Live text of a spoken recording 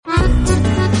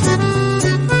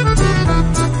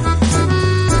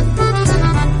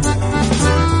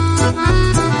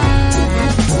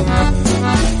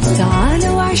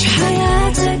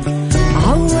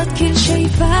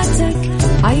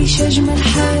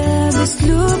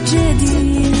بأسلوب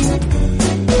جديد.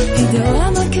 في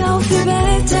دوامك أو في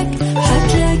بيتك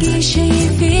حتلاقي شي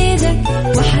يفيدك،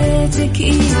 وحياتك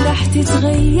إيه راح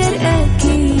تتغير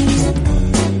أكيد.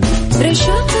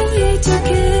 رشاق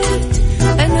ويتوكيت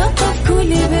أنا قف كل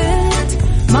بيت،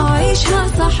 ما عيشها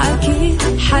صح أكيد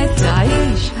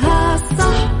حتعيشها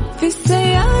صح. في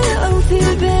السيارة أو في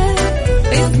البيت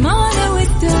اسمعنا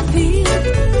والتوفيق،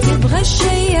 تبغى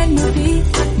الشيء المفيد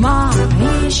ما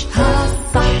عيشها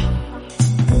صح.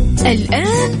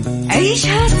 الآن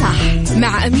عيشها صح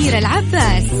مع أميرة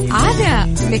العباس على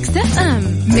ميكس اف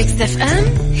ام. ميكس اف ام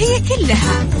هي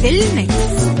كلها في الميكس.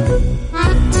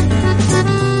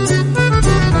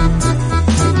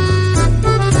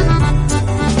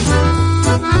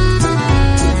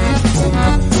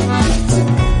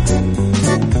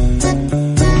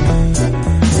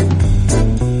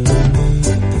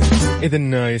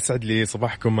 إذن يسعد لي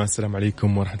صباحكم، السلام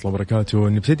عليكم ورحمة الله وبركاته.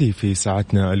 نبتدي في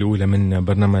ساعتنا الأولى من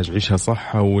برنامج عيشها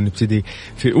صح، ونبتدي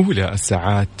في أولى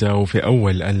الساعات وفي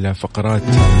أول الفقرات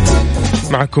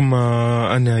معكم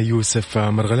أنا يوسف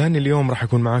مرغلاني. اليوم راح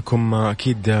أكون معكم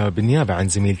أكيد بالنيابة عن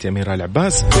زميلتي أميرة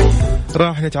العباس.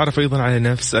 راح نتعرف أيضا على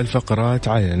نفس الفقرات،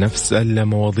 على نفس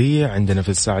المواضيع. عندنا في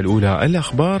الساعة الأولى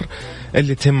الأخبار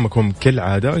اللي تهمكم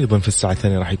كالعادة، أيضا في الساعة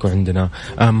الثانية راح يكون عندنا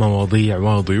مواضيع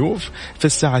وضيوف. في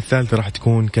الساعة الثالثة راح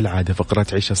تكون كالعادة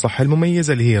فقرات عيشة صح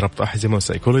المميزة اللي هي ربط أحزمة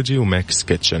وسايكولوجي وماكس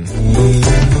كيتشن.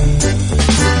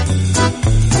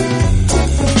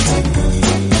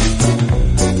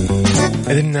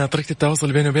 إذن طريقة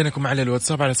التواصل بيني وبينكم على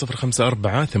الواتساب على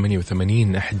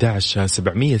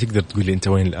 0548811700. تقدر تقول لي أنت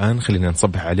وين الآن، خلينا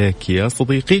نصبح عليك يا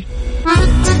صديقي،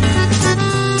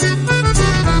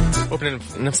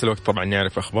 وبنفس الوقت طبعا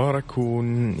نعرف أخبارك.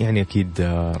 ويعني أكيد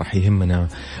راح يهمنا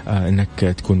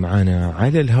أنك تكون معانا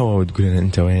على الهواء وتقول لنا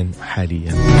أنت وين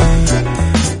حاليا.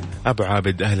 أبو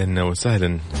عابد أهلا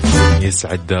وسهلا،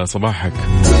 يسعد صباحك.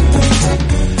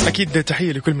 أكيد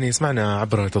تحية لكل من يسمعنا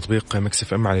عبر تطبيق ميكس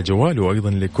اف ام على جواله، وأيضا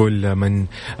لكل من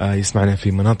يسمعنا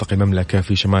في مناطق المملكة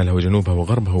في شمالها وجنوبها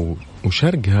وغربها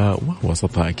وشرقها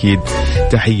ووسطها. أكيد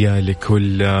تحية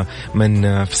لكل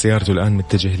من في سيارته الآن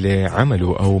متجه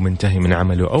لعمله أو منتهي من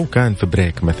عمله أو كان في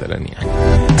بريك مثلا. يعني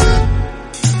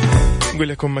أقول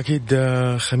لكم أكيد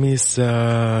خميس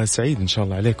سعيد إن شاء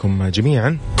الله عليكم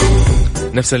جميعا.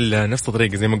 نفس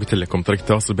الطريقة زي ما قلت لكم، طريقة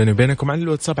التواصل بيني وبينكم على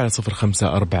الواتساب على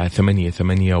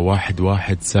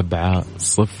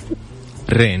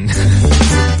 0548811700.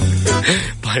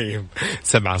 طيب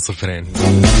 7-0.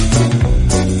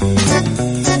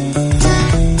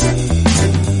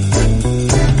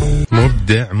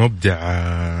 مبدع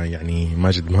يعني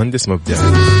ماجد مهندس مبدع.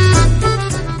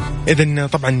 إذن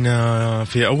طبعا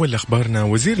في أول أخبارنا،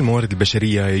 وزير الموارد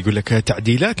البشرية يقول لك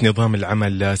تعديلات نظام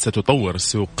العمل ستطور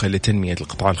السوق لتنمية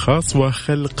القطاع الخاص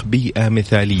وخلق بيئة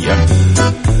مثالية.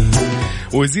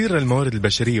 وزير الموارد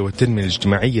البشرية والتنمية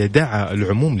الاجتماعية دعا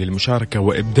العموم للمشاركة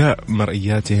وإبداء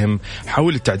مرئياتهم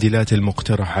حول التعديلات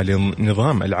المقترحة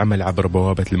لنظام العمل عبر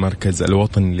بوابة المركز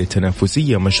الوطني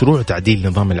للتنافسية مشروع تعديل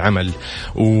نظام العمل.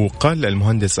 وقال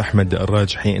المهندس أحمد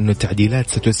الراجحي أن التعديلات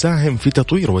ستساهم في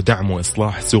تطوير ودعم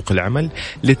وإصلاح سوق العمل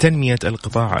لتنمية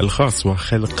القطاع الخاص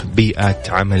وخلق بيئة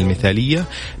عمل مثالية،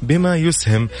 بما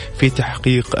يسهم في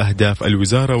تحقيق أهداف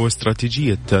الوزارة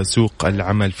واستراتيجية سوق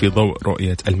العمل في ضوء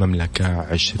رؤية المملكة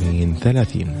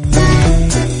 2030.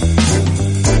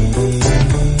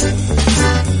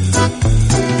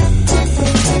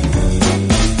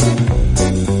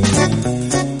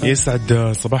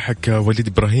 يسعد صباحك وليد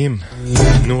إبراهيم،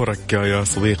 نورك يا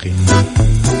صديقي.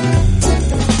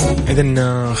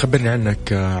 إذن خبرني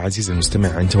عنك عزيزي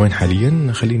المستمع، أنت وين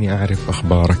حاليا؟ خليني أعرف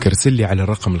أخبارك. ارسل لي على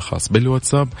الرقم الخاص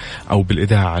بالواتساب أو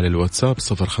بالإذاعة على الواتساب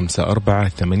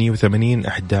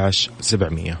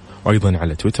 0548811700، وأيضا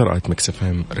على تويتر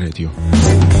 @mixfmradio.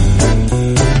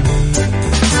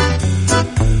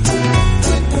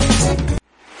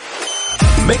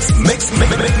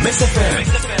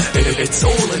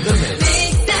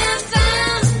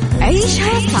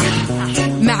 عيشها صح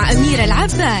مع أميرة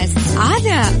العباس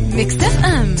على ميكس اف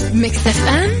ام. ميكس اف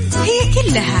ام هي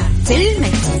كلها في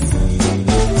الميكس.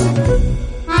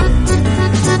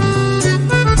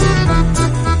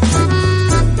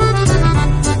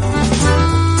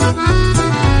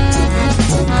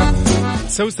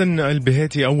 سوسن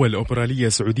البهيتي أول أوبرالية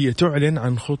سعودية تعلن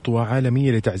عن خطوة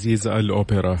عالمية لتعزيز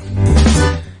الأوبرا.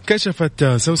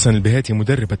 كشفت سوسن البهيتي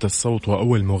مدربة الصوت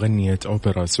وأول مغنية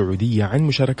أوبرا سعودية عن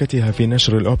مشاركتها في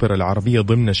نشر الأوبرا العربية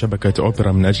ضمن شبكة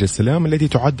أوبرا من أجل السلام التي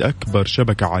تعد أكبر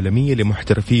شبكة عالمية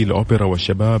لمحترفي الأوبرا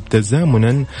والشباب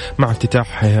تزامنا مع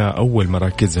افتتاحها أول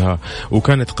مراكزها.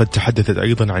 وكانت قد تحدثت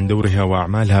أيضا عن دورها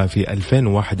وأعمالها في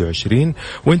 2021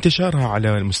 وانتشارها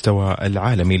على المستوى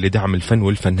العالمي لدعم الفن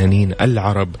والفنانين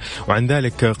العرب. وعن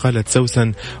ذلك قالت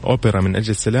سوسن: أوبرا من أجل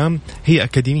السلام هي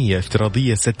أكاديمية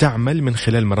افتراضية ستعمل من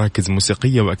خلال مراكز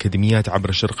موسيقية وأكاديميات عبر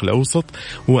الشرق الأوسط،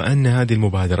 وأن هذه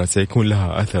المبادرة سيكون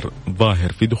لها أثر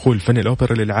ظاهر في دخول فن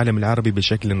الأوبرا للعالم العربي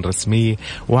بشكل رسمي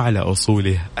وعلى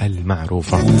أصوله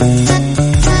المعروفة.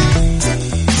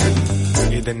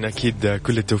 إذن أكيد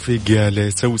كل التوفيق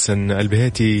لسوسن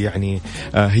البهيتي، يعني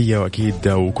هي وأكيد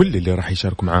وكل اللي راح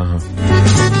يشاركوا معاها.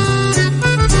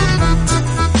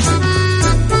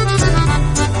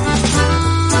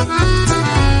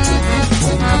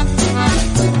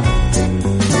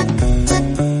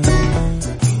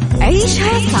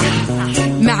 عيشها صح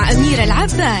مع أميرة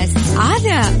العباس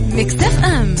على ميكس اف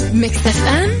ام. ميكس اف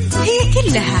ام هي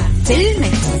كلها في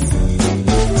الميكس.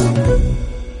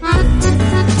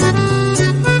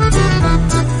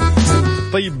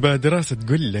 طيب، دراسة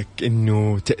تقول لك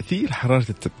إنه تأثير حرارة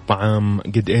الطعام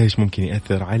قد إيش ممكن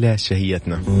يأثر على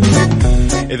شهيتنا.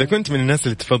 إذا كنت من الناس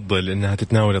اللي تفضل إنها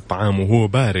تتناول الطعام وهو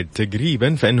بارد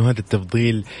تقريبا، فإنه هذا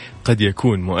التفضيل قد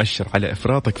يكون مؤشر على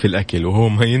إفراطك في الأكل، وهو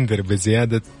ما ينذر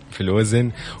بزيادة في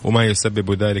الوزن وما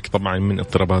يسبب ذلك طبعا من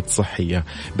اضطرابات صحية.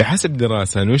 بحسب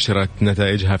دراسة نشرت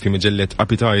نتائجها في مجلة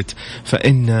أبيتايت،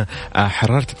 فإن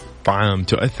حرارة الطعام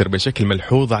تؤثر بشكل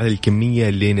ملحوظ على الكمية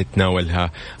اللي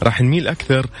نتناولها. راح نميل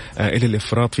أكثر إلى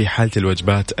الإفراط في حالة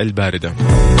الوجبات الباردة.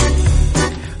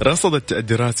 رصدت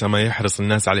الدراسة ما يحرص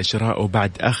الناس على شرائه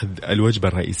بعد أخذ الوجبة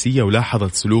الرئيسية،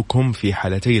 ولاحظت سلوكهم في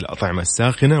حالتي الأطعمة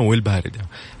الساخنة والباردة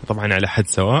طبعا على حد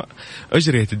سواء.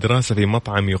 أجريت الدراسة في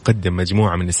مطعم يقدم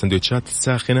مجموعة من السندوتشات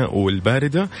الساخنة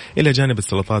والباردة إلى جانب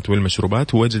السلطات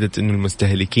والمشروبات، ووجدت أن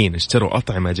المستهلكين اشتروا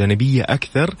أطعمة جانبية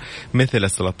أكثر مثل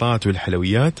السلطات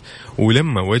والحلويات،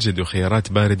 ولما وجدوا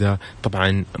خيارات باردة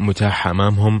طبعا متاحة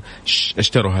أمامهم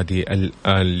اشتروا هذه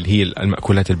اللي هي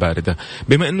المأكولات الباردة.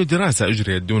 بما أنه دراسة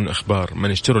أجريت دون إخبار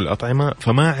من اشتروا الأطعمة،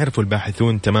 فما عرفوا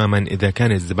الباحثون تماما إذا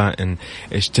كان الزبائن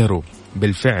اشتروا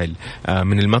بالفعل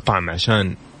من المطعم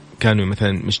عشان كانوا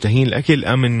مثلا مشتهين الأكل،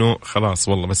 أم إنه خلاص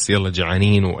والله بس يلا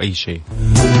جعانين وأي شيء.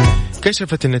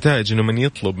 كشفت النتائج إنه من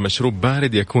يطلب مشروب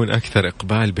بارد يكون أكثر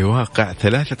إقبال بواقع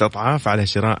 3 أضعاف على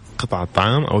شراء قطعة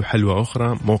طعام أو حلوى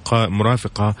أخرى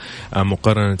مرافقة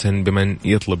مقارنة بمن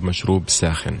يطلب مشروب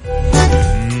ساخن.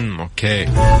 أوكي،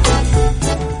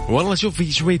 والله شوف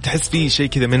في شوي تحس فيه شيء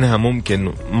كذا منها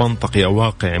ممكن منطقي أو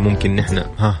واقعي ممكن نحن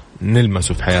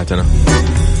نلمسه في حياتنا.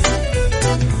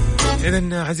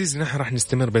 إذن عزيزي نحن راح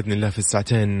نستمر بإذن الله في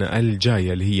الساعتين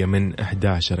الجاية اللي هي من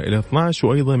 11 إلى 12،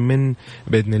 وأيضا من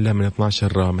بإذن الله من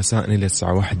 12 مساء إلى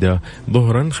الساعة 1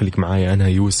 ظهرا. خليك معايا أنا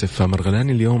يوسف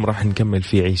مرغلاني. اليوم راح نكمل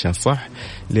في عيشة صح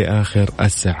لآخر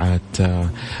الساعات.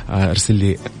 أرسل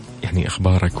لي يعني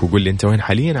أخبارك وقول لي أنت وين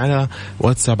حاليا على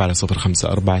واتساب على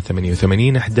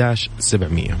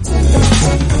 0548811700.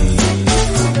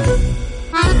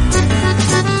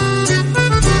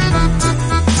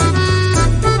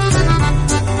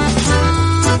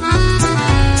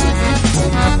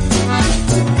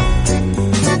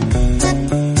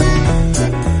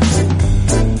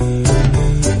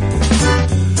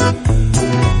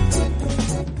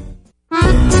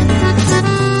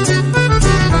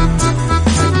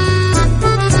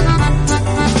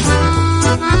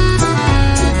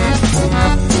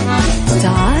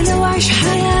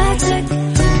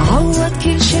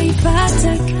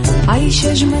 عيش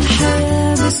أجمل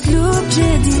حياة بأسلوب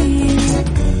جديد،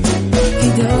 في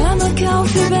دوامك أو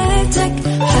في بيتك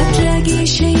حتلاقي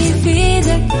شي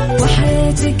يفيدك،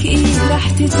 وحياتك إيه راح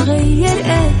تتغير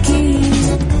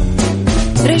أكيد.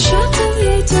 رشاق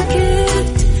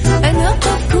ويتوكيت أنا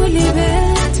قف كل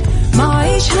بيت، ما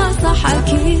عيشها صح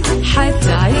أكيد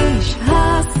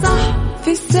حتعيشها صح،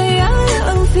 في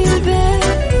السيارة أو في البيت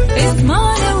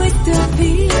اسمعنا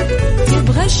والتوفيق،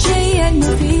 تبغى الشيء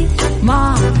المفيد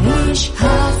ما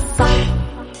عيشها صح.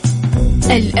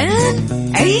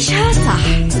 الآن عيشها صح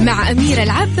مع أميرة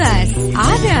العباس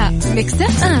على ميكس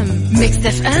اف ام. ميكس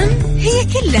اف ام هي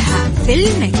كلها في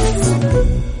الميكس.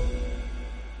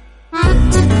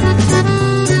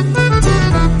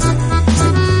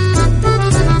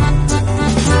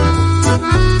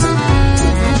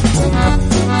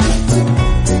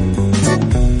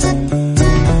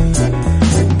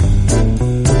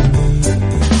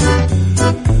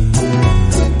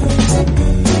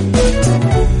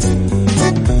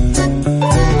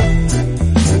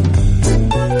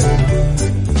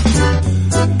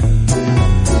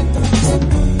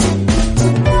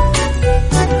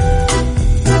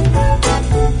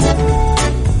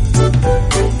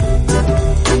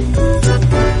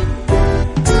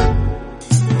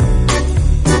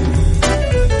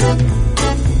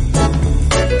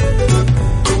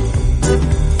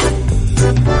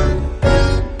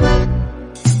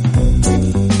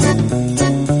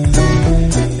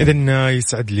 إذن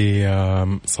يسعد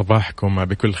لي صباحكم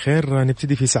بكل خير.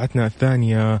 نبتدي في ساعتنا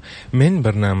الثانية من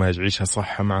برنامج عيشها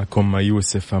صح معكم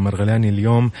يوسف مرغلاني.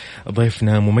 اليوم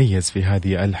ضيفنا مميز في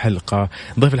هذه الحلقة.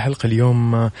 ضيف الحلقة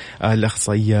اليوم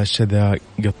الأخصائية شذا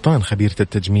قطان، خبيرة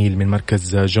التجميل من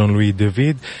مركز جون لوي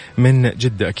ديفيد من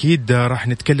جدة. أكيد راح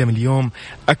نتكلم اليوم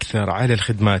أكثر على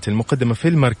الخدمات المقدمة في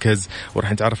المركز،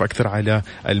 وراح نتعرف أكثر على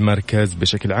المركز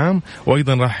بشكل عام،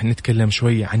 وأيضا راح نتكلم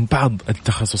شوي عن بعض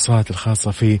التخصصات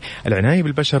الخاصة في العناية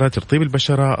بالبشرة، ترطيب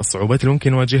البشرة، الصعوبات اللي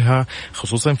ممكن نواجهها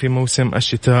خصوصا في موسم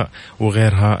الشتاء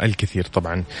وغيرها الكثير.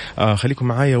 طبعا خليكم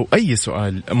معايا، وأي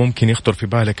سؤال ممكن يخطر في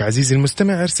بالك عزيزي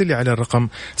المستمع ارسل لي على الرقم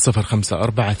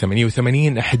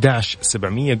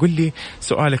 0548811700. قل لي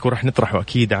سؤالك وراح نطرحه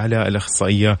أكيد على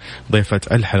الأخصائية ضيفة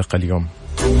الحلقة اليوم.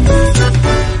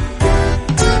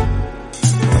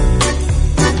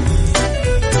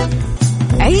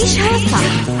 عيشها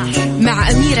صح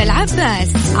مع أميرة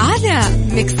العباس على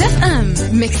ميكس اف ام.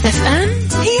 ميكس اف ام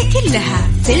هي كلها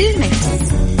في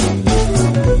الميكس.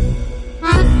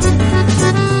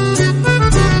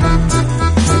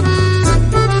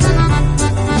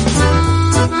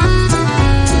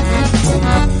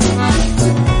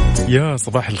 يا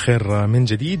صباح الخير من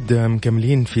جديد.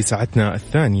 مكملين في ساعتنا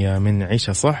الثانية من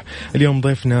عيشها صح. اليوم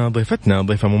ضيفتنا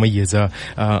ضيفة مميزة،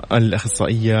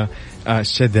 الأخصائية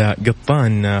شذا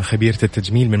قطان، خبيرة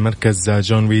التجميل من مركز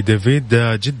جون وي ديفيد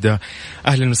جدة.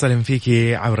 أهلا وسهلا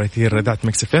فيكي عبر أثير إذاعة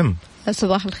ميكس اف ام.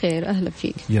 صباح الخير، أهلا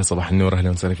فيك. يا صباح النور، أهلا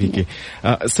وسهلا فيكي.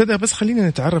 سدى، بس خلينا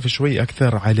نتعرف شوي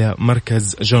أكثر على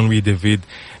مركز جون وي ديفيد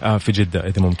في جدة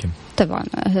إذا ممكن. طبعا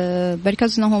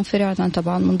مركزنا هون فرعنا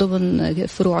طبعا من ضمن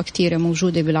فروع كتيرة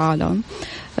موجودة بالعالم،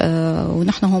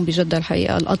 ونحن هون بجدة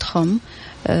الحقيقة الأضخم،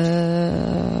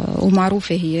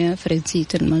 ومعروفة هي فرنسية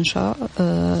المنشأ.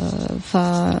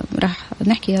 فرح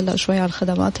نحكي هلأ شوي على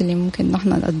الخدمات اللي ممكن نحن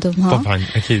نقدمها. طبعا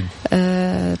أكيد.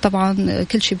 طبعا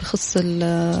كل شيء بخص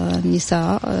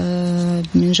النساء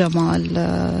من جمال،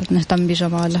 نهتم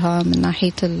بجمالها من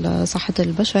ناحية صحة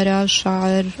البشرة،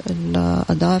 الشعر،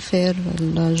 الأظافر،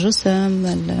 الجسم،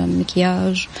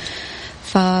 المكياج،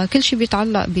 فكل شيء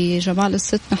بيتعلق بجمال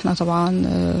الست نحن طبعا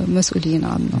مسؤولين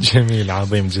عنه. جميل،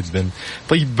 عظيم جدا.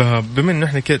 طيب بما ان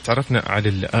احنا كده تعرفنا على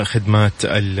الخدمات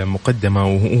المقدمة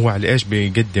وهو على ايش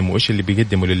بيقدم وايش اللي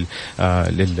بيقدمه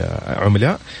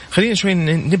للعملاء، خلينا شوي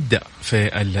نبدأ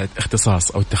في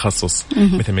الاختصاص او التخصص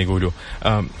مثل ما يقولوا.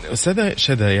 أستاذة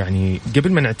شذا، يعني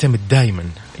قبل ما نعتمد دائما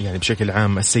يعني بشكل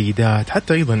عام السيدات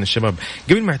حتى ايضا الشباب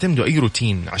قبل ما يعتمدوا اي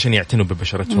روتين عشان يعتنوا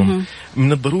ببشرتهم،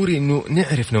 من الضروري انه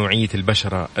نعرف نوعية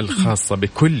البشرة الخاصة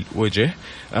بكل وجه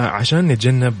عشان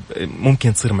نتجنب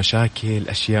ممكن تصير مشاكل،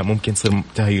 أشياء ممكن تصير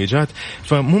تهيجات.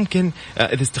 فممكن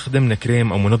إذا استخدمنا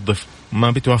كريم أو منظف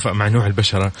ما بتوافق مع نوع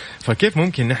البشرة، فكيف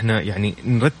ممكن نحن يعني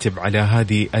نرتب على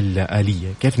هذه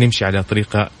الآلية؟ كيف نمشي على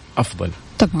طريقة أفضل؟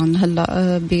 طبعا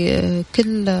هلا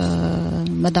بكل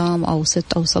مدام أو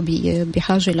ست أو صبية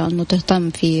بحاجة لأنه تهتم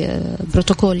في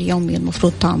بروتوكول يومي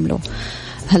المفروض تعمله.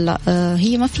 هلا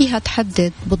هي ما فيها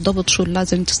تحدد بالضبط شو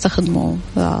لازم تستخدمه،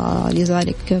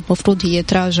 لذلك مفروض هي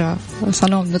تراجع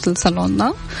صالون مثل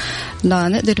صالوننا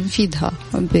لنقدر نفيدها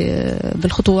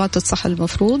بالخطوات الصح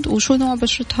المفروض، وشو نوع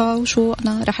بشرتها، وشو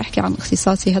أنا راح أحكي عن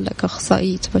اختصاصي هلا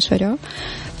كأخصائية بشرة.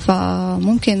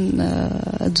 فممكن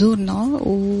تزورنا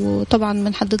وطبعا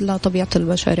بنحدد لها طبيعة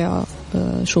البشرة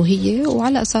شو هي،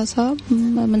 وعلى أساسها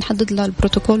بنحدد لها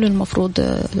البروتوكول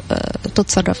المفروض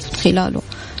تتصرف خلاله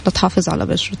لتحافظ على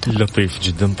بشرتها. لطيف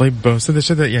جدا. طيب أستاذة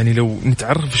شذا، يعني لو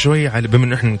نتعرف شوي على، بما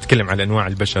أنه إحنا نتكلم على أنواع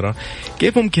البشرة،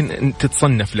 كيف ممكن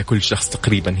تتصنف لكل شخص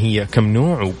تقريبا؟ هي كم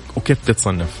نوع وكيف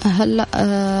تتصنف؟ هلا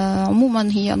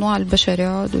عموما هي أنواع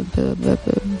البشرة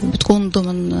بتكون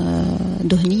ضمن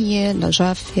دهنية،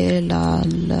 لجافة،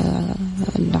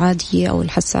 للعادية أو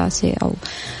الحساسة، أو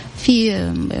في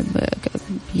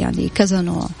يعني كذا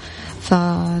نوع.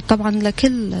 فطبعا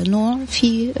لكل نوع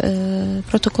في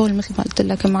بروتوكول مثل ما قلت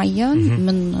لك معين،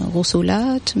 من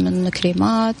غسولات، من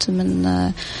كريمات،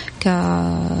 من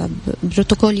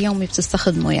كبروتوكول يومي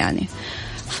بتستخدمه يعني.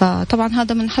 فطبعا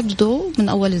هذا بنحدده من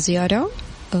أول زيارة.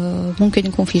 ممكن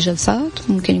يكون في جلسات،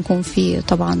 ممكن يكون في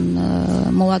طبعا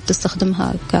مواد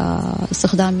تستخدمها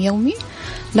كاستخدام يومي.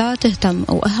 لا تهتم،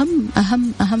 أو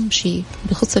أهم شيء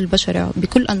بخص البشرة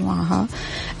بكل أنواعها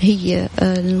هي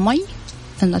المي،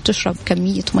 أنها تشرب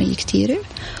كمية مي كتيرة،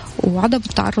 وعدم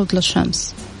التعرض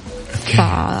للشمس.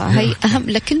 فهي أهم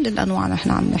لكل الأنواع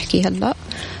نحن عم نحكي هلأ.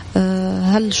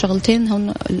 هالشغلتين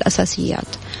هن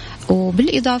الأساسيات.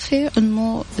 وبالإضافة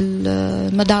إنه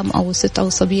المدام أو الست أو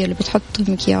الصبية اللي بتحط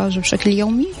المكياج بشكل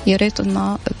يومي يا ريت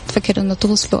إنها تفكر إنها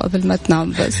تغسله قبل ما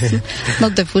تنام، بس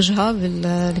تنظف وجهها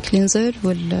بالكلينزر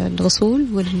والغسول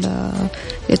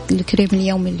والكريم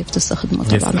اليومي اللي بتستخدمه.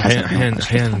 طبعا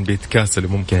أحيانا بيتكاسلوا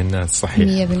ممكن الناس،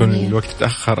 صحيح يكون الوقت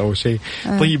تأخر أو شيء.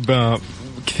 طيب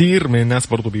كثير من الناس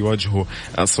برضو بيواجهوا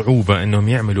صعوبة أنهم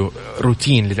يعملوا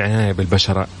روتين للعناية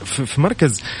بالبشرة. في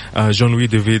مركز جون وي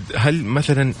ديفيد هل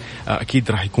مثلا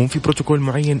أكيد راح يكون في بروتوكول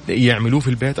معين يعملوه في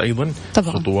البيت أيضا؟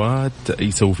 طبعا. خطوات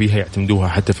يسووا فيها يعتمدوها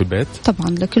حتى في البيت؟ طبعا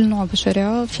لكل نوع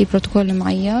بشرة في بروتوكول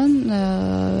معين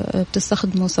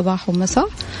بتستخدمه صباح ومساء.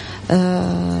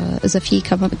 إذا في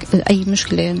كمان أي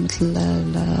مشكلة مثل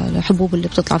الحبوب اللي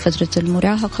بتطلع فترة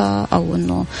المراهقة أو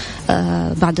إنه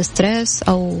بعد ستريس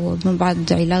أو من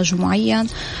بعد علاج معين،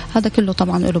 هذا كله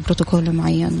طبعا له بروتوكول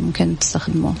معين ممكن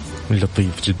تستخدمه.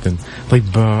 لطيف جدا. طيب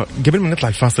قبل ما نطلع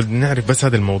الفاصل نعرف بس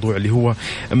هذا الموضوع اللي هو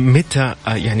متى،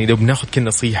 يعني لو بناخذ كل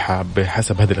نصيحة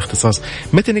بحسب هذا الاختصاص،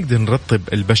 متى نقدر نرطب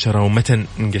البشرة ومتى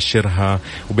نقشرها؟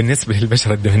 وبالنسبة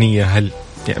للبشرة الدهنية هل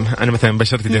يعني أنا مثلا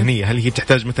بشرتي دهنية، هل هي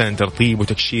بتحتاج مثلا ترطيب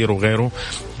وتكشير وغيره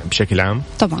بشكل عام؟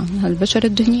 طبعا البشرة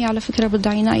الدهنية على فكرة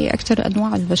بدها عناية أكثر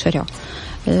أنواع البشرة،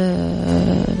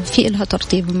 في إلها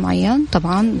ترطيب معين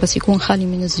طبعا بس يكون خالي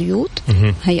من الزيوت.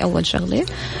 هي أول شغلة.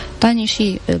 تاني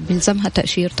شيء بيلزمها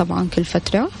تقشير طبعا كل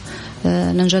فترة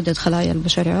لنجدد خلايا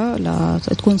البشرة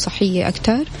لتكون صحية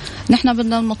أكتر. نحن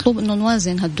بدنا المطلوب إنه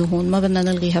نوازن هالدهون، ما بدنا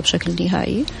نلغيها بشكل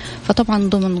نهائي. فطبعا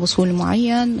ضمن غسول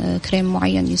معين، كريم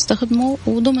معين يستخدمه،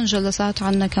 وضمن جلسات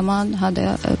عنا كمان،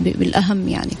 هذا بالأهم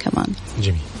يعني كمان.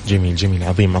 جميل جميل جميل،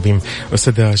 عظيم عظيم.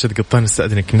 أستاذ شد قطان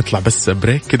استأذنك نطلع بس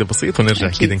بريك كده بسيط ونرجع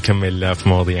كده نكمل في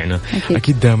مواضيعنا.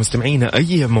 أكيد مستمعينا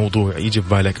أي موضوع يجي في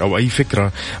بالك أو أي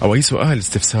فكرة أو أي سؤال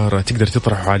استفسار تقدر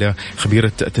تطرحه على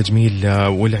خبيرة التجميل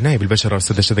والعناية بالبشرة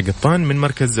أستاذ شد قطان من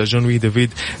مركز جون وي ديفيد.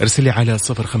 ارسلي على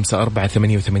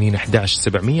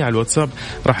 0548811700 على الواتساب،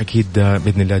 راح أكيد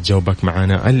بإذن الله تجاوبك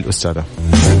معنا الأستاذة.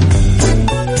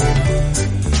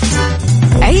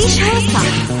 عيشها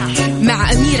صح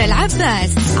مع أميرة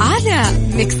العباس على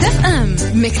ميكس اف ام.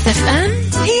 ميكس اف ام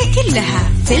هي كلها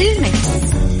في الميكس.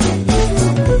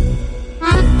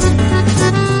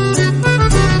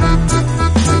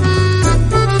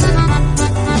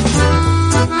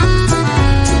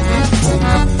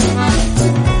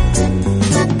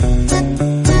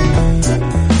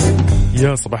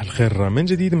 يا صباح الخير من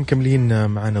جديد، مكملين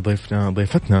معنا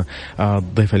ضيفتنا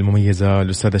الضيفة المميزة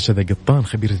الأستاذة شذى قطان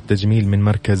خبيرة التجميل من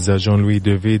مركز جون لوي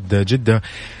ديفيد جدة.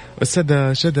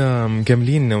 أستاذة شذى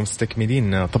مكملين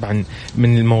ومستكملين طبعا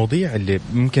من المواضيع اللي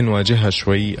ممكن نواجهها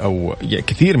شوي أو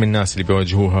كثير من الناس اللي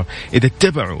بيواجهوها إذا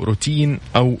اتبعوا روتين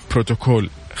أو بروتوكول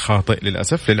خاطئ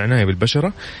للأسف للعناية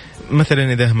بالبشرة.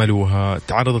 مثلا إذا أهملوها،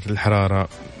 تعرضت للحرارة،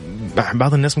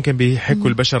 بعض الناس ممكن بيحكوا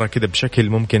البشرة كده بشكل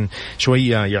ممكن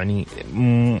شوية يعني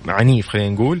عنيف خلينا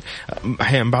نقول.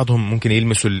 أحيانا بعضهم ممكن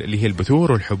يلمسوا اللي هي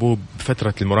البثور والحبوب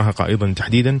بفترة المراهقة أيضا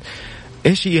تحديدا.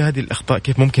 إيش هي هذه الأخطاء؟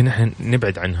 كيف ممكن نحن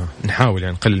نبعد عنها، نحاول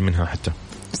يعني نقلل منها حتى؟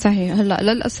 صحيح. هلا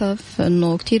للأسف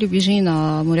إنه كتير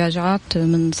بيجينا مراجعات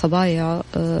من صبايا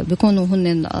بيكونوا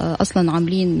هن أصلا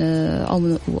عاملين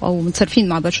أو متصرفين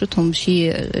مع بشرتهم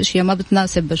شيء ما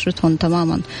بتناسب بشرتهم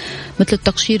تماما، مثل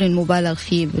التقشير المبالغ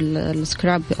فيه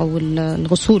بالسكراب أو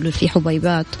الغسول اللي فيه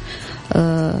حبيبات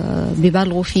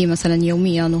بيبالغوا فيه مثلا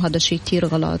يوميا، وهذا الشيء كتير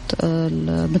غلط.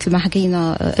 مثل ما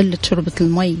حكينا قلة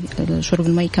شرب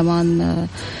المي كمان،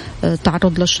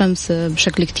 تعرض للشمس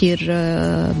بشكل كتير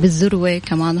بالذروة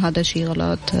كمان، هذا شيء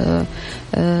غلط.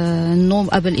 النوم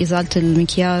قبل إزالة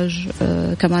المكياج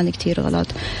كمان كتير غلط.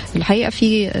 الحقيقة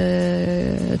في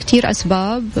كتير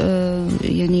أسباب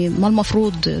يعني ما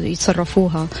المفروض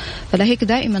يتصرفوها، فلهيك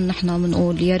دائما نحن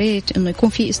بنقول يا ريت إنه يكون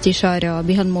في استشارة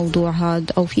بهالموضوع هذا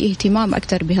أو في اهتمام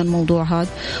أكتر بهالموضوع هذا،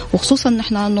 وخصوصا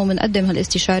نحن إنه بنقدم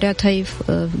هالاستشارات هاي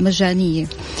مجانية.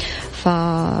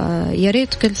 فيا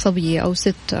ريت كل صبية أو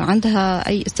ست عندها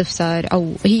أي استفسار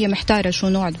أو هي محتارة شو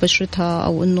نوع بشرتها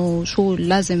أو إنه شو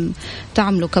لازم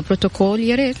تعمله كبروتوكول،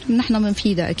 يا ريت نحن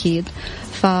بنفيدها أكيد.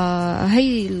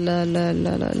 فهي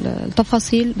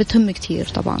التفاصيل بتهم كتير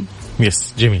طبعا.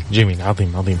 يس جميل جميل،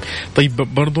 عظيم عظيم. طيب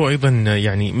برضو أيضا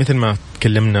يعني مثل ما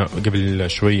تكلمنا قبل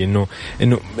شوي إنه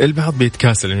البعض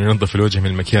بيتكاسل إنه ينظف الوجه من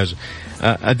المكياج.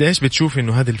 قديش بتشوف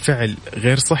إنه هذا الفعل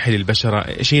غير صحي للبشرة؟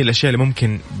 إيش هي الأشياء اللي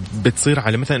ممكن بتصير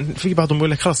على مثلا في بعضهم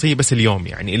بيقول لك خلاص هي بس اليوم،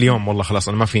 يعني اليوم والله خلاص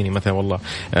أنا ما فيني مثلا والله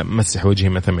مسح وجهي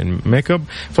مثلا من ميك اب،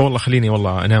 فوالله خليني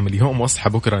والله أنام اليوم وأصحى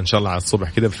بكرة إن شاء الله على الصبح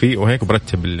كده فيه وهيك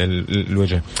برتب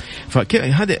الوجه.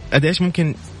 فهذا قديش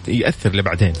ممكن يأثر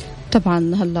لبعدين؟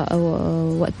 طبعا هلا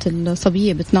وقت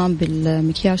الصبية بتنام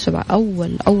بالمكياج تبع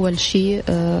أول شيء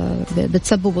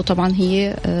بتسببه طبعا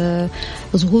هي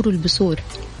ظهور البثور،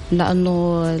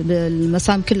 لأنه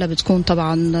المسام كلها بتكون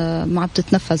طبعا ما عم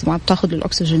تتنفس، ما عم تاخذ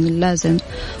الأكسجين اللازم،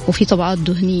 وفي طبقات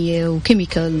دهنية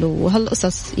وكيميكال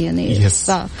وهالقصص يعني.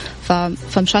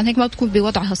 فمشان هيك ما بتكون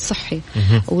بوضعها الصحي.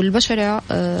 والبشرة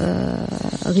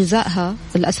غذائها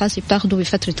الأساسي بتاخده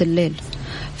بفترة الليل،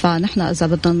 فنحن إذا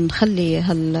بدنا نخلي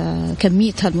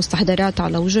كمية هالمستحضرات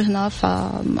على وجهنا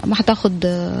فما حتاخد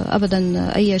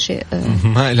أبدا أي شيء،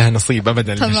 ما لها نصيب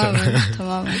أبدا.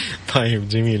 تماما. طيب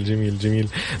جميل جميل جميل.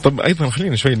 طب أيضا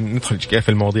خلينا شوي ندخل في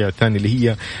المواضيع الثانية اللي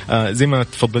هي زي ما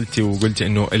تفضلتي وقلتي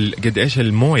إنه قد إيش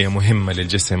الموية مهمة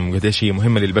للجسم وقد إيش هي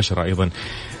مهمة للبشرة أيضا،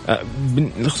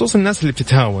 بخصوص الناس اللي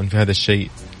بتتهاون في هذا الشيء.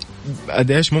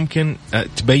 قديش ممكن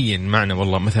تبين معنا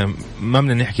والله مثلا ما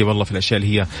بدنا نحكي والله في الأشياء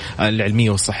اللي هي العلمية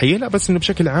والصحية، لا بس إنه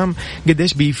بشكل عام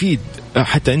قديش بيفيد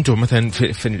حتى أنتم مثلا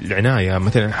في العناية،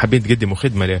 مثلا حابين تقدموا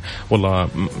خدمة والله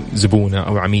زبونة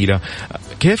أو عميلة،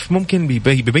 كيف ممكن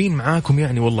بيبين معاكم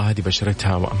يعني والله هذه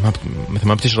بشرتها مثلا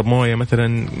ما بتشرب موية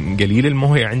مثلا، قليل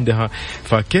الموية عندها،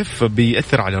 فكيف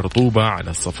بيأثر على رطوبة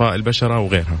على صفاء البشرة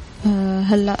وغيرها؟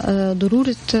 هلا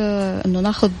ضرورة إنه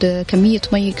ناخد كمية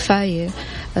مي كفاية.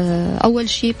 أول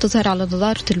شيء بتظهر على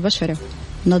نضارة البشرة.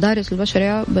 نضارة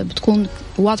البشرة بتكون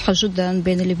واضحة جدا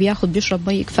بين اللي بيشرب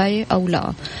مي كفاية أو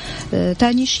لا.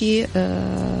 تاني شيء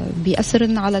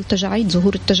بيأثر على التجاعيد،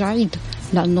 ظهور التجاعيد،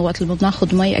 لأنه وقت اللي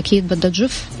بناخد مي أكيد بدها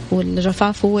تجف،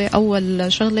 والجفاف هو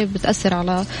أول شغلة بتأثر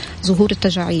على ظهور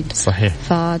التجاعيد. صحيح.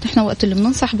 فنحن وقت اللي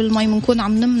بننصح بالمي بنكون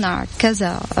عم نمنع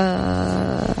كذا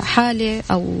حالة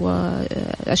أو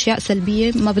أشياء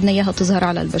سلبية ما بدنا إياها تظهر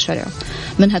على البشرة،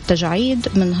 منها التجاعيد،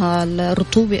 منها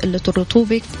الرطوبة، قلة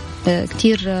الرطوبة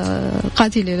كتير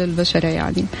قاتلة للبشرة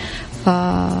يعني.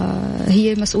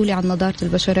 فهي مسؤولة عن نضارة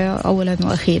البشرة أولا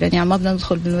وأخيرا، يعني ما بدنا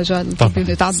ندخل بالمجال الطبي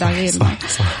ونتعدى غيرنا.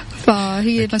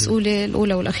 فهي مسؤولة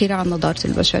الأولى والأخيرة عن نضارة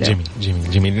البشرة. جميل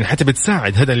جميل جميل. حتى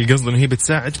بتساعد، هذا القصد إنه هي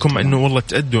بتساعدكم إنه والله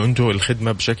تأدوا أنتوا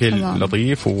الخدمة بشكل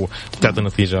لطيف وتعطي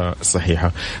نتيجة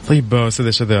صحيحة. طيب أستاذة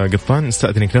شذا قطان،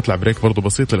 نستأذنك نطلع بريك برضو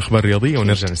بسيط للأخبار الرياضية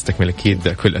ونرجع نستكمل أكيد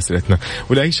كل أسئلتنا.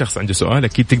 ولأي شخص عنده سؤال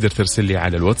أكيد تقدر ترسل لي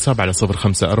على الواتساب على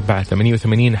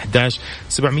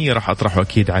 0548811700 راح أطرحه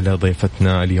أكيد على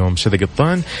ضيفتنا اليوم شذا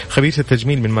قطان، خبيرة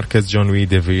التجميل من مركز جون وي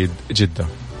ديفيد جدة.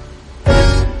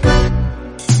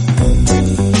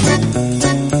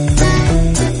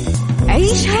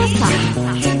 عيشها صح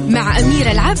مع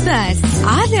أميرة العباس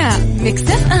على ميكس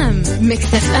اف ام.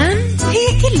 ميكس اف ام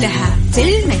هي كلها في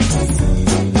الميكس.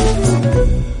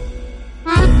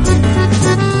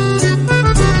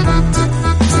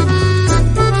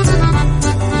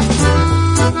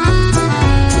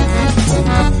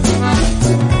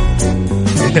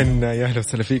 يا أهلا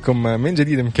وسهلا فيكم من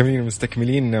جديد، مكملين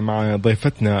ومستكملين مع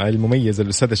ضيفتنا المميزة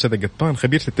الأستاذة شذا قطان،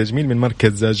 خبيرة التجميل من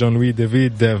مركز جون وي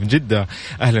ديفيد في جدة.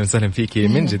 أهلا وسهلا فيكي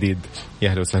من جديد. يا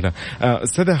أهلا وسهلا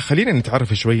أستاذة. خلينا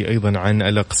نتعرف شوي أيضا عن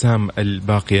الأقسام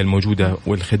الباقية الموجودة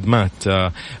والخدمات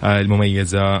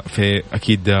المميزة في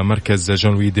أكيد مركز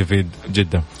جون وي ديفيد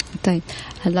جدة. طيب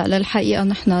هلا للحقيقة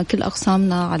نحن كل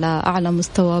أقسامنا على أعلى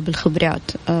مستوى بالخبرات.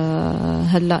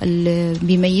 هلا اللي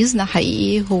بيميزنا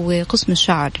حقيقي هو قسم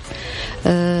الشعر،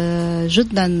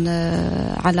 جدا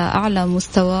على أعلى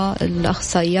مستوى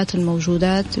الأخصائيات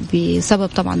الموجودات، بسبب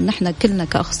طبعا نحن كلنا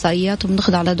كأخصائيات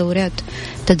وبنخضع على دورات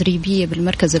تدريبية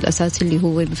بالمركز الأساسي اللي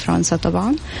هو بفرنسا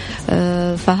طبعا.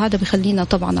 فهذا بيخلينا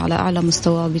طبعا على أعلى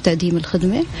مستوى بتقديم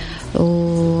الخدمة.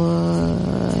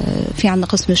 وفي عنا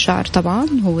قسم الشعر طبعا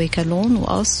هو كالون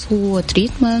وقص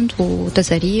وتريتمنت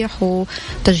وتسريح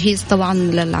وتجهيز طبعا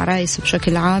للعرايس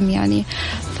بشكل عام يعني.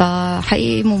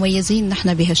 فحقيقي مميزين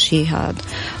نحن بهالشيء هذا.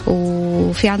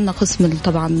 وفي عنا قسم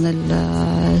طبعا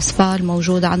السبا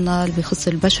الموجود عنا اللي بيخص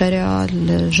البشرة،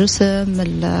 الجسم،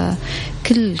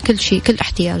 كل شيء، كل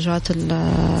احتياجات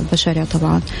البشرة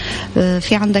طبعا.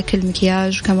 في عندك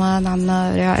المكياج كمان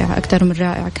عنا رائع، أكثر من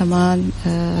رائع كمان.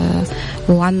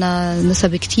 وعنا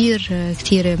نسب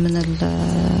كتيرة من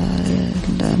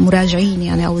المراجعين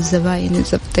يعني أو الزبائن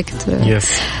إذا بدك.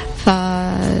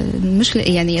 فالمشكلة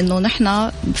يعني إنه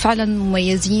نحن فعلا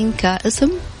مميزين كاسم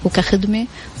وكخدمة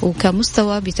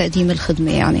وكمستوى بتقديم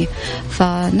الخدمة يعني.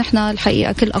 فنحن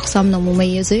الحقيقة كل أقسامنا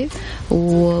مميزة،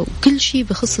 وكل شيء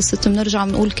بخص الست بنرجع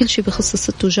بنقول كل شيء بخص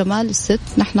الست وجمال الست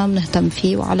نحن بنهتم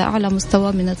فيه، وعلى أعلى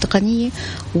مستوى من التقنية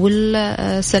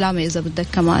والسلامة إذا بدك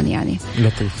كمان يعني.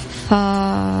 لطيف.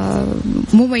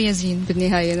 فمميزين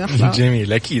بالنهاية نحن.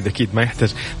 جميل. أكيد ما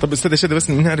يحتاج. طب أستاذة شذا بس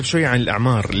نعرف شوي عن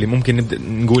الأعمار اللي ممكن نبدأ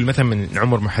نقول مثلا من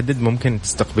عمر محدد ممكن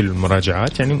تستقبل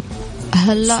المراجعات يعني.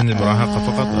 هلا سن المراهقة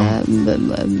فقط؟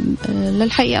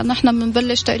 للحقيقة نحن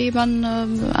بنبلش تقريبا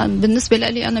بالنسبة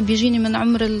لي أنا بيجيني من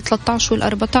عمر 13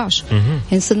 وال14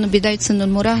 يعني سن بداية سن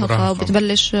المراهقة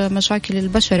وبتبلش مشاكل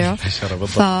البشرة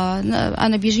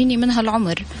فأنا بيجيني من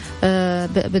هالعمر.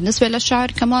 بالنسبة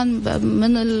للشعر كمان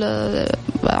من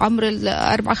عمر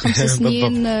 4-5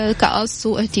 سنين كأس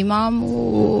واهتمام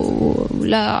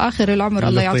ولآخر العمر.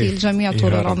 الله يعطي الجميع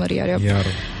طول العمر يا رب.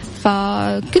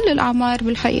 فكل الأعمار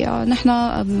بالحقيقة نحن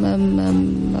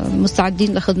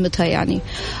مستعدين لخدمتها يعني.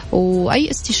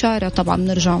 وأي استشارة طبعا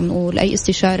نرجع نقول أي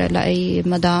استشارة لأي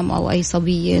مدام أو أي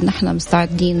صبية نحن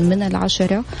مستعدين من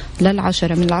 10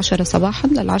 لل10 من 10 صباحا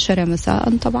لل10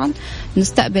 مساء. طبعا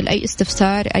نستقبل أي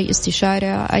استفسار أي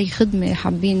استشارة أي خدمة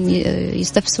حابين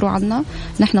يستفسروا عنا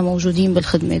نحن موجودين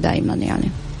بالخدمة دائما يعني.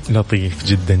 لطيف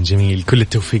جدا جميل. كل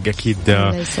التوفيق أكيد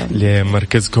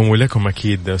لمركزكم ولكم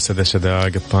أكيد أستاذة شذا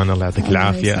قطان. الله يعطيك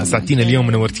العافية. أسعدتينا اليوم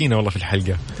ونورتينا والله في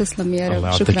الحلقة. تسلم يا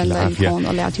رب. شكرا لكم.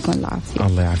 الله يعطيكم العافية.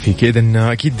 الله يعافيك. إذن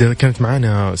أكيد كانت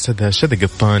معنا أستاذة شذا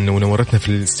قطان ونورتنا في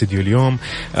الاستديو اليوم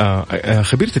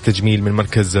خبيرة التجميل من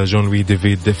مركز جون لوي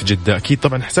ديفيد في جدة. أكيد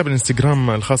طبعا حساب الانستغرام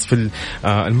الخاص في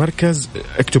المركز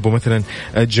اكتبوا مثلا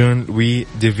جون لوي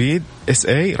ديفيد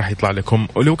SA راح يطلع لكم.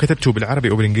 ولو كتبتوا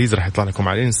بالعربي أو بالإنجليزي راح يطلع لكم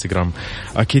على الانستغرام.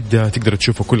 أكيد تقدروا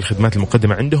تشوفوا كل الخدمات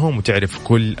المقدمة عندهم وتعرف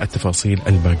كل التفاصيل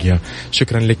الباقية.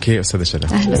 شكرا لك أستاذة شذا.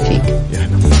 أهلا فيك. يا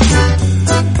هلا.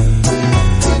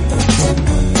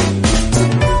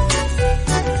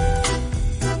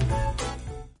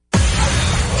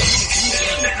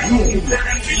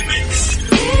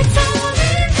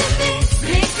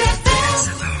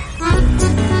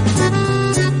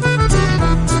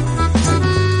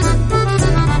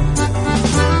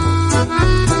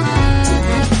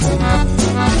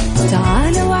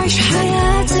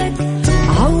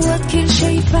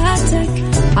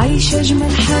 عيش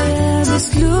أجمل حياة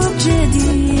بأسلوب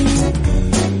جديد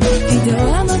في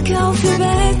دوامك أو في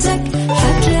بيتك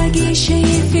حتلاقي شي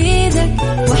يفيدك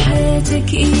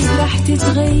وحياتك إيه راح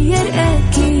تتغير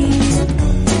أكيد.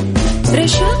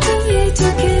 رشاق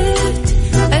ويتوكيت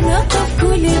أنا قف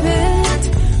كل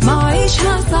بيت ما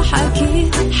عيشها صح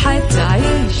أكيد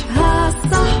حتعيشها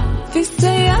صح في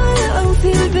السيارة أو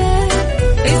في البيت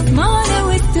اسمعنا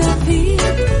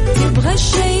والتوفيق تبغى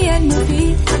الشيء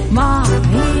المفيد ما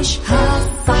عيشها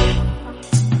صح.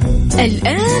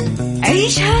 الآن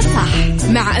عيشها صح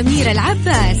مع أميرة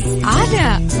العباس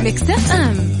على مكسف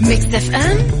أم. مكسف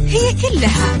أم هي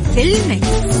كلها في المكس.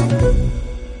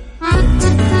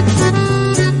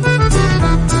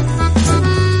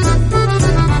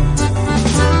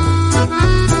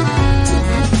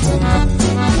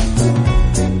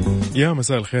 يا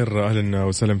مساء الخير. أهلا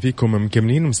وسهلا فيكم.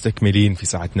 مكملين ومستكملين في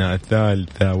ساعتنا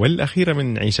الثالثة والأخيرة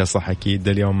من عيشة صح. أكيد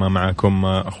اليوم معكم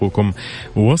أخوكم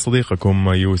وصديقكم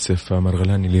يوسف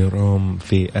مرغلاني. اليوم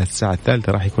في الساعة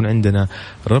الثالثة راح يكون عندنا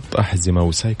ربط أحزمة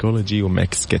وسايكولوجي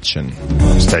وماكس كيتشن.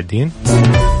 مستعدين؟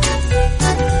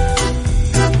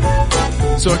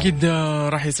 أكيد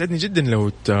راح يسعدني جدا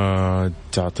لو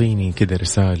تعطيني كذا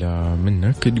رسالة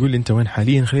منك تقول لي أنت وين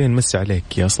حاليا. خلينا نمسي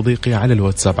عليك يا صديقي على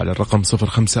الواتساب على الرقم 0548811700.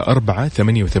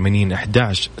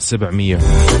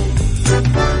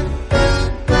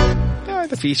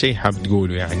 إذا في شيء حاب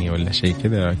تقوله يعني ولا شيء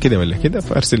كذا ولا كذا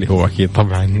فأرسل لي هو أكيد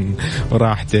طبعا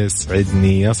وراح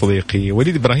تسعدني يا صديقي.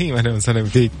 وليد إبراهيم أهلا وسهلا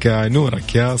فيك.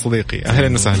 نورك يا صديقي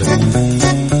أهلا وسهلا.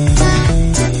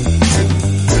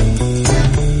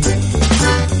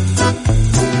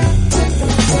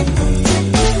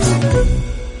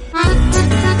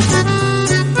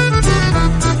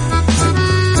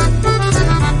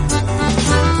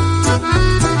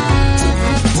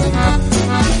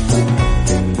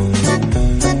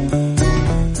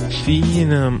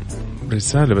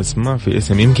 رسالة بس ما في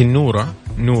اسم. يمكن نورة.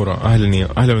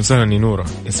 أهلا وسهلا نورة.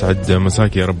 يسعد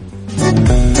مساك يا رب.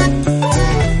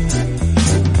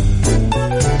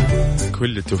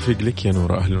 كل التوفيق لك يا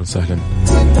نورة. أهلا وسهلا.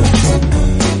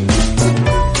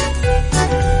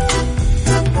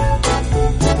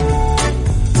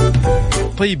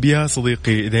 طيب يا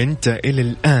صديقي إذا أنت إلى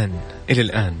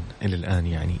الآن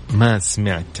يعني ما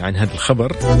سمعت عن هذا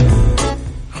الخبر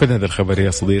خذ هذا الخبر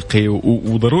يا صديقي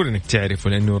وضروري انك تعرفه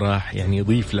لانه راح يعني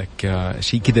يضيف لك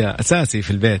شيء كذا اساسي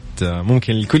في البيت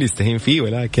ممكن الكل يستهين فيه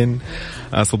ولكن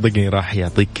صدقني راح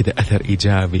يعطيك كذا اثر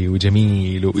ايجابي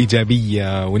وجميل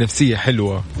وايجابيه ونفسيه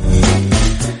حلوه.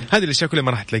 هذه الأشياء كلها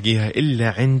ما راح تلاقيها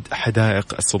إلا عند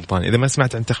حدائق السلطان. إذا ما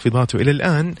سمعت عن تخفيضاته إلى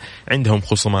الآن، عندهم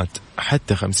خصومات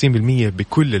حتى 50%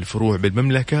 بكل الفروع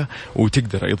بالمملكة،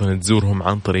 وتقدر أيضا تزورهم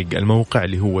عن طريق الموقع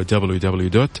اللي هو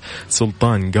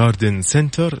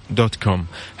www.sultangardencenter.com.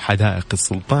 حدائق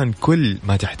السلطان، كل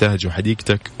ما تحتاجه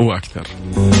حديقتك وأكثر.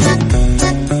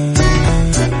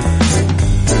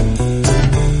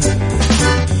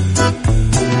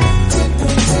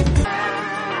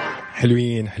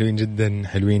 حلوين جدا،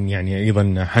 حلوين يعني.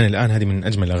 أيضا حان الآن، هذه من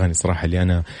أجمل الأغاني صراحة اللي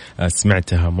أنا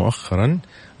سمعتها مؤخرا.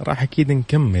 راح أكيد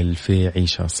نكمل في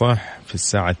عيشها صح في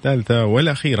الساعة الثالثة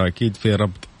والأخيرة، أكيد في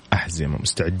ربط أحزمة.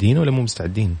 مستعدين ولا مو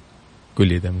مستعدين؟ قل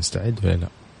لي إذا مستعد ولا لا.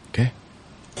 أوكي،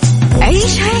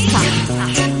 عيشها صح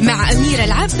مع أميرة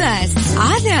العباس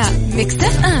على ميكس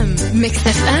اف ام. ميكس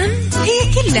اف ام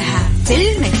هي كلها في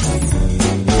الميكس.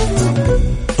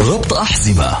 ربط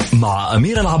أحزمة مع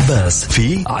أميرة العباس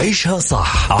في عيشها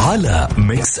صح على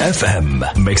ميكس اف ام.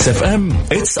 ميكس اف ام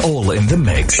it's all in the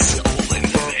mix.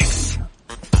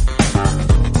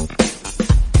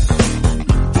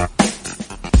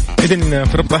 إذن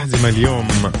في ربط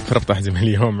أحزمة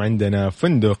اليوم عندنا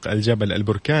فندق الجبل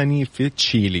البركاني في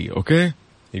تشيلي. أوكي،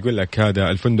 يقول لك هذا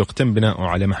الفندق تم بناؤه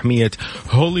على محمية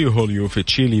هوليو في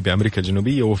تشيلي بأمريكا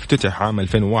الجنوبية، وافتتح عام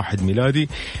 2001 ميلادي،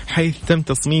 حيث تم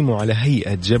تصميمه على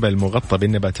هيئة جبل مغطى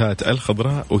بالنباتات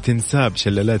الخضراء، وتنساب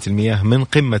شلالات المياه من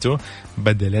قمته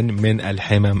بدلا من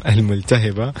الحمم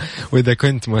الملتهبة. وإذا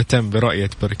كنت مهتم برؤية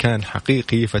بركان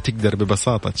حقيقي، فتقدر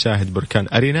ببساطة تشاهد بركان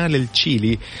أرينال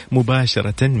التشيلي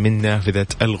مباشرة من نافذة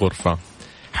الغرفة،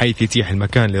 حيث يتيح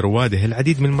المكان لرواده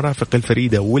العديد من المرافق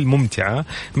الفريدة والممتعة،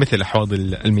 مثل أحواض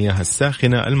المياه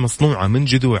الساخنة المصنوعة من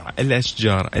جذوع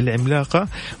الأشجار العملاقة،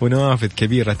 ونوافذ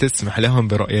كبيرة تسمح لهم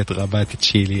برؤية غابات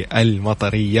تشيلي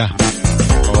المطرية.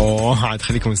 عاد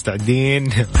خليكم مستعدين،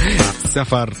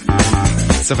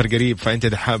 سفر قريب. فأنت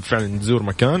إذا حاب فعلا تزور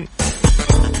مكان،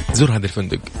 زور هذا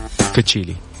الفندق في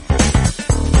تشيلي.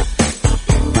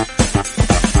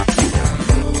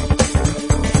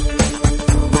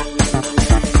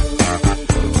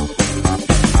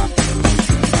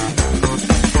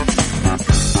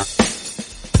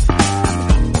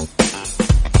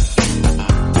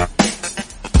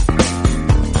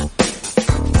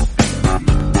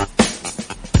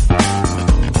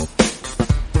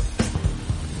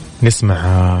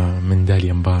 نسمع من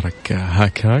داليا مبارك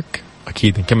هاك.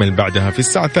 أكيد نكمل بعدها في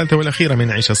الساعة الثالثة والأخيرة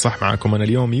من عيشة صح. معكم أنا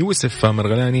اليوم يوسف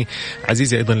مرغلاني.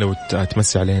 عزيزي أيضا لو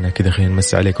تمسي علينا كذا، خلينا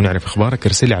نمسي عليك ونعرف أخبارك.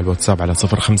 ارسلي على الواتساب على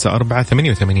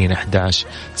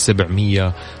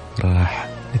 0548811700. راح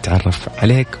نتعرف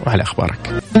عليك وعلى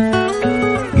أخبارك.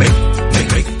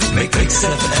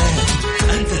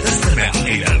 أنت تستمع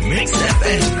إلى ميكس اف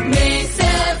ام.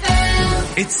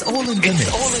 It's all in the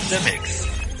mix.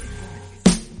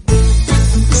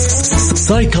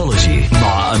 سايكولوجي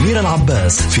مع أميرة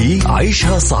العباس في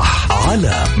عيشها صح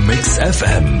على ميكس اف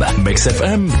ام. ميكس اف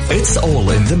ام it's all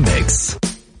in the mix.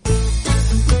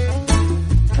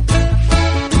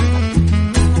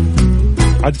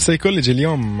 عاد في سايكولوجي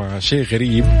اليوم شيء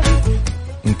غريب.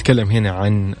 نتكلم هنا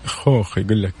عن خوخ.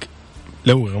 يقول لك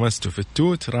لو غمسته في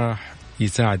التوت راح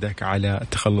يساعدك على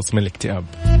التخلص من الاكتئاب.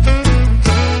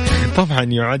 طبعا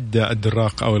يعد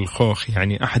الدراق أو الخوخ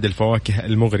يعني أحد الفواكه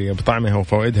المغرية بطعمها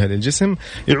وفوائدها للجسم.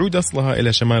 يعود أصلها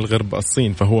إلى شمال غرب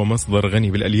الصين، فهو مصدر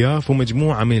غني بالألياف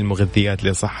ومجموعة من المغذيات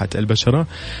لصحة البشرة،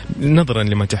 نظرا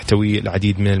لما تحتوي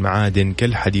العديد من المعادن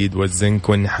كالحديد والزنك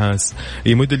والنحاس.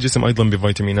 يمد الجسم أيضا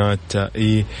بفيتامينات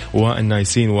إي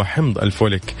والنايسين وحمض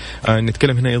الفوليك.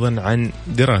 نتكلم هنا أيضا عن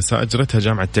دراسة أجرتها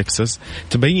جامعة تكساس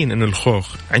تبين أن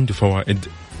الخوخ عنده فوائد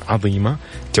عظيمة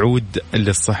تعود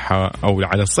للصحة أو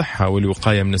على الصحة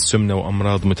والوقاية من السمنة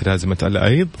وأمراض متلازمة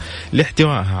الأيض،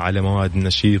 لاحتوائها على مواد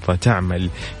نشيطة تعمل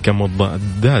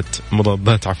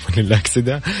مضادات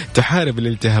للأكسدة، تحارب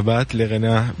الالتهابات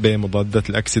لغناه بمضادات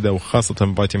الأكسدة،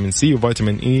 وخاصة فيتامين سي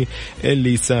وفيتامين إي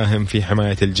اللي يساهم في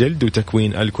حماية الجلد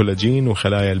وتكوين الكولاجين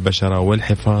وخلايا البشرة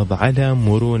والحفاظ على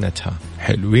مرونتها.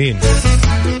 حلوين.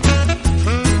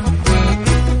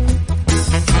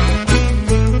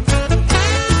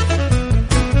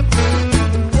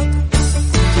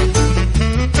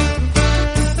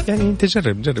 يعني انت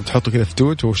جرب تحطه كذا في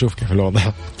توت وشوف كيف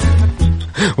الوضع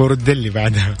ورد لي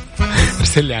بعدها.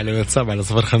 ارسل لي على الواتساب على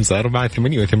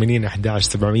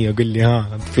 0548811700 وقل لي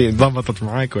ها في ضبطت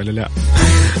معاك ولا لا.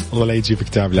 والله لا يجيب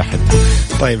كتاب لحد.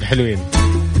 طيب حلوين.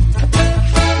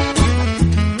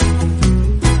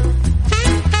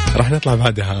 راح نطلع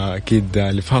بعدها أكيد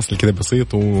لفاصل كذا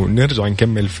بسيط ونرجع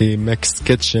نكمل في ميكس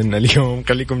كيتشن اليوم.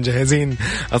 خليكم جاهزين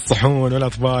الصحون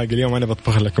والأطباق، اليوم أنا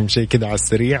بطبخ لكم شيء كذا على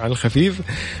السريع على الخفيف،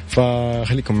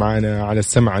 فخليكم معنا على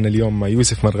السمع. أنا اليوم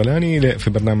يوسف مرغلاني في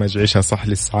برنامج عيشها صح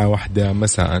للساعة 1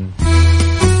 مساء.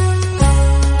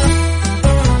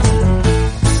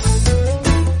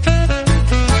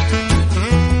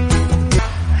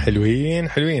 حلوين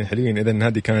حلوين حلوين. إذن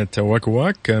هذه كانت واك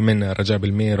واك من رجاء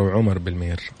بالمير وعمر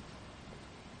بالمير.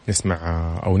 نسمع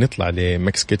أو نطلع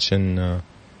لميكس كيتشن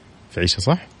في عيشة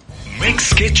صح.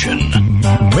 ميكس كيتشن،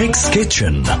 ميكس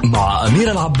كيتشن مع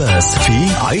أمير العباس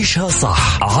في عيشها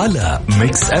صح على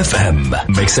ميكس اف ام.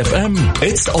 ميكس اف ام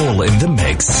it's all in the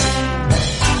mix.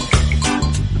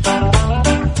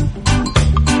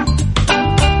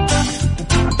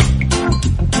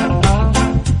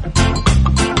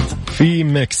 في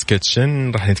ميكس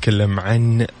كيتشن راح نتكلم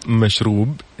عن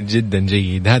مشروب جدا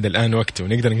جيد. هذا الآن وقته،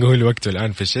 نقدر نقول وقته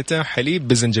الآن في الشتاء. حليب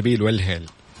بالزنجبيل والهيل.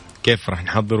 كيف راح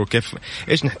نحضره؟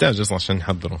 إيش نحتاج أصلا عشان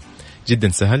نحضره؟ جدا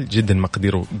سهل، جدا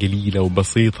مقاديره قليلة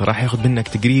وبسيطة. راح ياخذ منك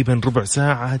تقريبا ربع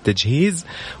ساعة تجهيز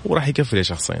وراح يكفي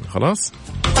لشخصين. خلاص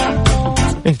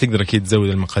انت تقدر اكيد تزود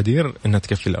المقادير انها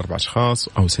تكفي ل4 أشخاص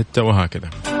او 6 وهكذا.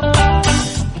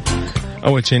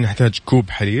 اول شيء نحتاج كوب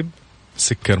حليب،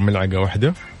 سكر ملعقة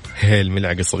واحدة، هيل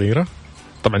ملعقة صغيرة.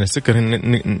 طبعا السكر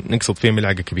نقصد فيه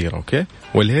ملعقة كبيرة اوكي،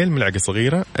 والهيل ملعقة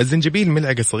صغيرة، الزنجبيل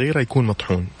ملعقة صغيرة يكون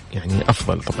مطحون يعني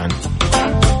افضل طبعا.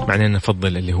 معناه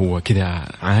نفضل اللي هو كذا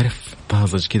عارف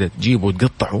طازج كذا، تجيبه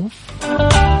وتقطعه.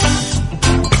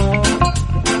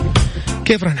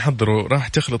 كيف راح نحضره؟ راح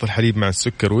تخلط الحليب مع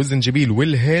السكر والزنجبيل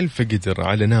والهيل في قدر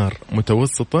على نار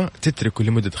متوسطة، تتركه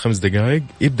لمدة 5 دقائق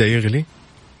يبدأ يغلي.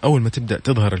 أول ما تبدأ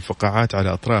تظهر الفقاعات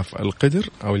على أطراف القدر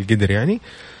أو القدر يعني،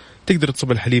 تقدر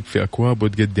تصب الحليب في أكواب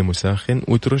وتقدمه ساخن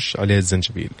وترش عليه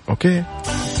الزنجبيل. أوكي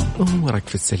أمورك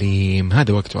في السليم،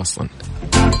 هذا وقته أصلا.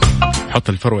 حط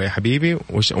الفروة يا حبيبي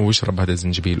واشرب هذا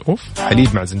الزنجبيل. أوف،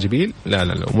 حليب مع زنجبيل، لا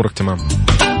لا لا أمورك تمام.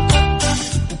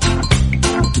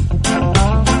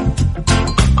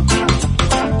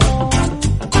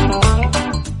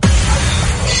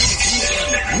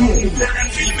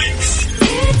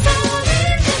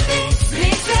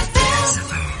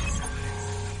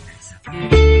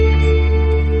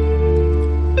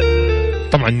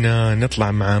 طبعا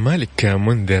نطلع مع مالك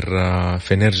منذر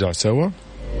في نرجع سوا،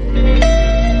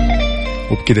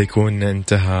 وبكذا يكون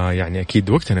انتهى يعني أكيد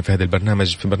وقتنا في هذا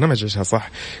البرنامج، في برنامج عيشها صح.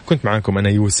 كنت معاكم أنا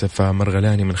يوسف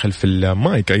مرغلاني من خلف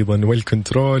المايك أيضا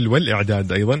والكنترول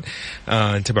والإعداد أيضا.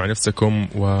 انتبهوا نفسكم،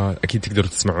 وأكيد تقدروا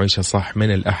تسمعوا عيشها صح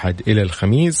من الأحد إلى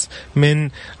الخميس من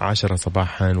 10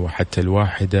 صباحا وحتى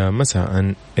 1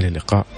 مساء. إلى اللقاء.